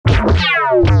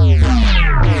Hey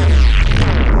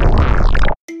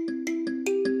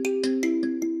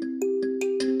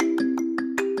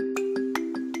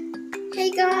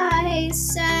guys,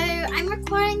 so I'm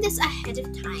recording this ahead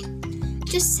of time.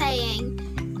 Just saying.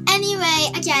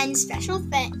 Anyway, again, special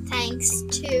thanks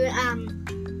to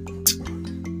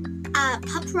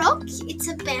Pup Rock. It's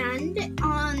a band.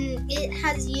 It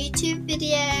has YouTube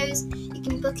videos. You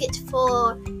can book it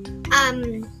for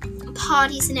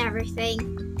parties and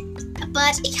everything,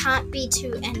 but it can't be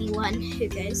to anyone who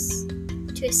goes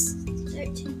to a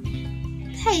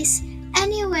certain place.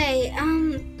 Anyway,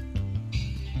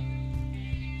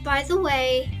 by the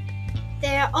way,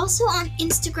 they're also on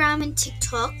Instagram and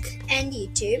TikTok and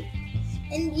YouTube.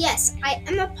 And yes, I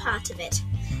am a part of it.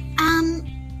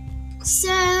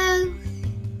 So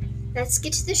let's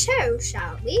get to the show,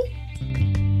 shall we?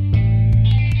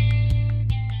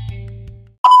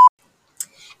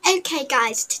 Okay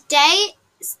guys, today's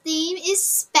theme is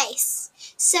space.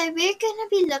 So we're gonna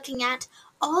be looking at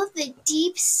all the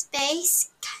deep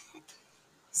space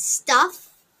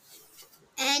stuff.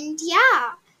 And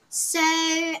yeah, so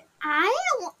I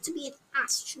want to be an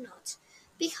astronaut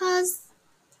because,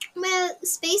 well,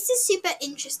 space is super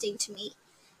interesting to me.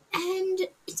 And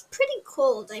it's pretty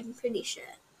cold, I'm pretty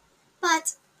sure.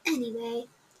 But anyway,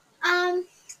 why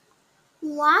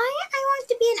I want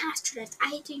to be an astronaut,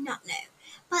 I do not know.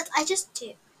 But I just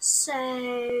do.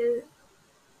 So,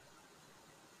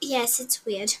 yes, it's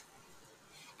weird.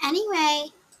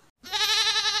 Anyway.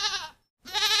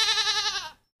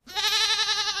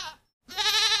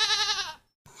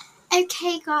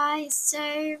 Okay, guys,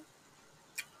 so,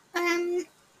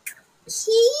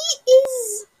 he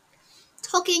is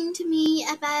talking to me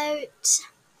about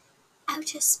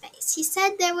outer space. He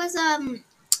said there was a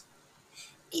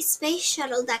space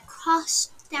shuttle that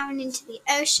crashed down into the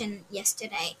ocean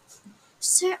yesterday.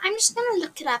 So I'm just gonna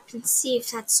look it up and see if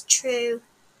that's true.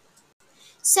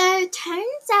 So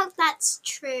turns out that's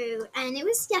true, and it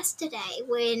was yesterday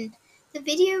when the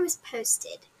video was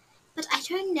posted. But I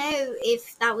don't know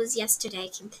if that was yesterday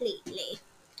completely.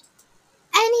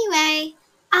 Anyway,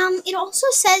 it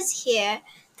also says here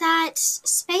that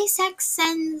SpaceX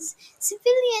sends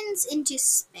civilians into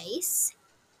space,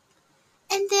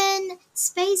 and then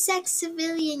SpaceX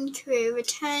civilian crew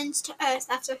returns to Earth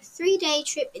after a 3-day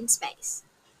trip in space.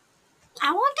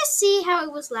 I want to see how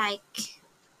it was like.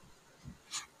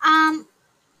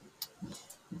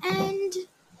 And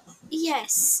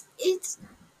yes, it's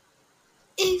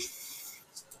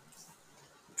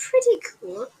pretty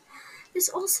cool. There's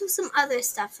also some other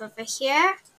stuff over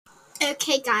here.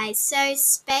 Okay guys, so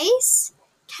space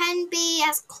can be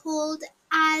as cold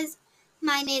as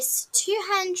minus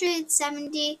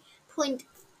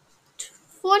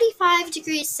 270.45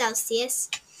 degrees Celsius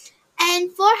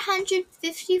and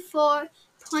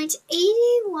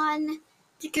 454.81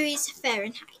 degrees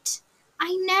Fahrenheit.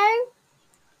 I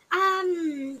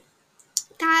know,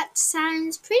 that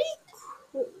sounds pretty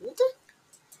cold,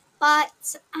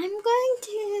 but I'm going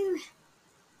to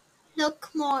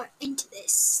look more into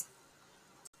this.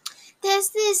 There's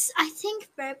this, I think,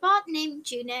 robot named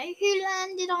Juno who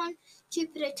landed on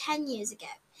Jupiter 10 years ago.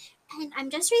 And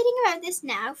I'm just reading about this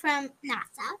now from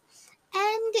NASA.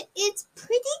 And it's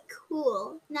pretty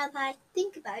cool now that I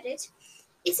think about it.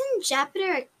 Isn't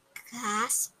Jupiter a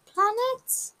gas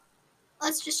planet?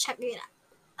 Let's just check it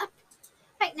up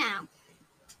right now.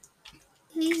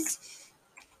 Is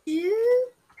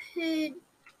Jupiter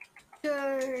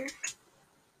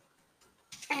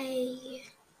a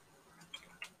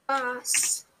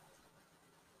gas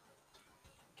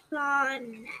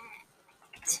planet?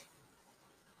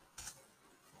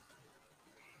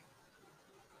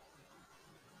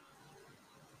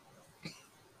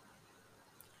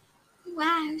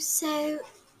 Wow, so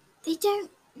they don't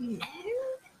know?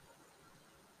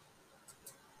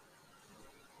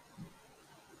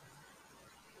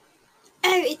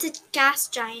 Oh, it's a gas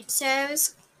giant, so I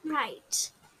was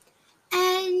right.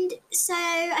 And so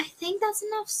I think that's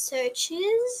enough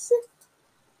searches.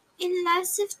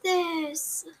 Unless if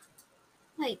there's...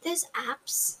 Wait, there's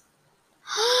apps.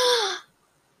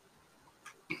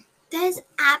 There's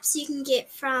apps you can get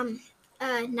from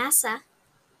NASA.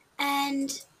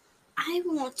 And I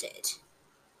want it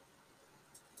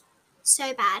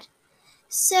so bad.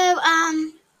 So,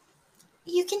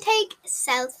 you can take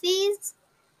selfies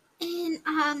in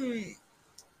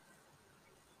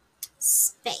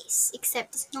space,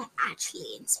 except it's not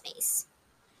actually in space.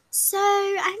 So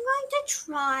I'm going to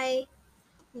try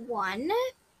one.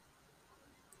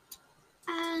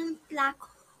 Black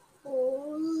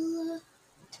hole.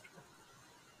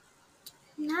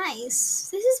 Nice.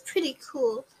 This is pretty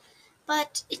cool.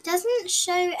 but it doesn't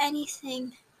show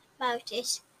anything about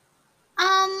it.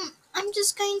 I'm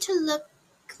just going to look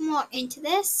more into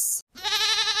this.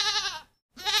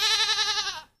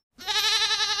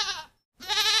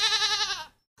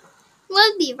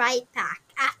 We'll be right back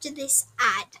after this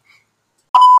ad.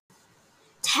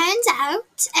 Turns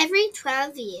out, every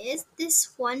 12 years, this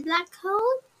one black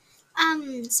hole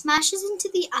smashes into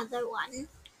the other one.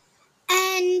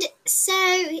 And so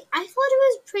I thought it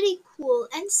was pretty cool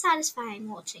and satisfying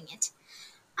watching it.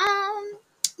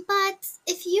 But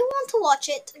if you want to watch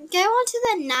it, go onto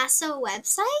the NASA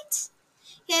website,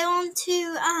 go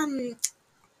onto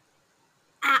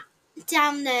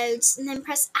downloads, and then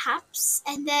press apps,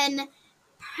 and then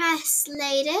press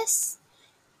latest,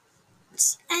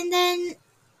 and then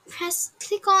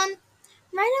click on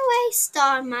Runaway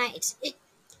Star Might. It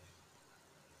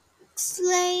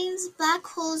explains black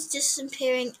holes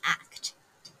disappearing act.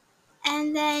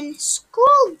 And then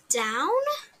scroll down.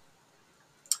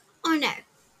 Oh no.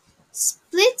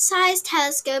 Split-size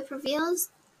telescope reveals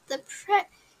the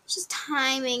precious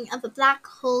timing of a black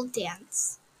hole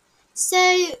dance.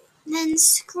 So then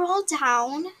scroll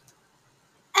down,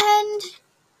 and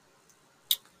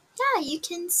yeah, you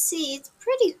can see it's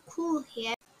pretty cool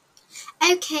here.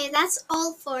 Okay, that's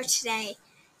all for today.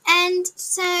 And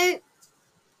so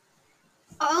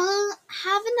I'll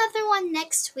have another one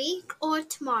next week or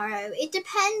tomorrow. It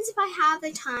depends if I have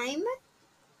the time.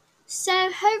 So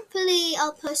hopefully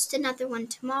I'll post another one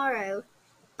tomorrow.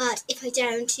 But if I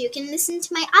don't, you can listen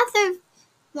to my other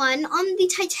one on the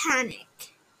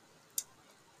Titanic.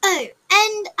 Oh,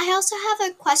 and I also have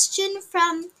a question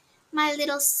from my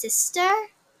little sister.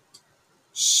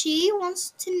 She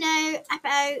wants to know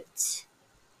about,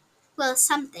 well,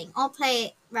 something. I'll play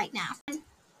it right now.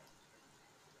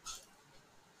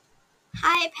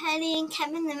 Hi, Penny and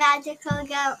Kevin the Magical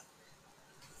Goat.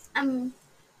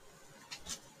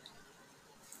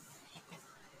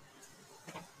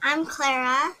 I'm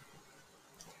Clara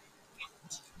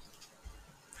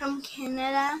from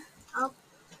Canada,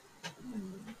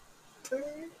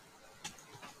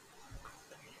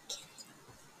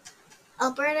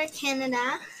 Alberta,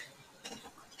 Canada.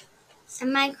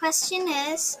 And my question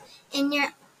is, in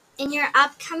your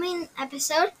upcoming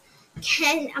episode,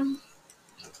 can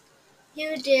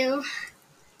you do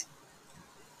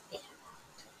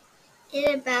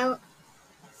it about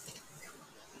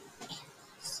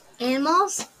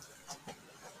animals?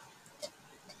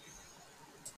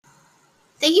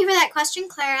 Thank you for that question,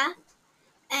 Clara.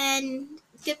 And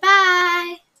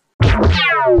goodbye.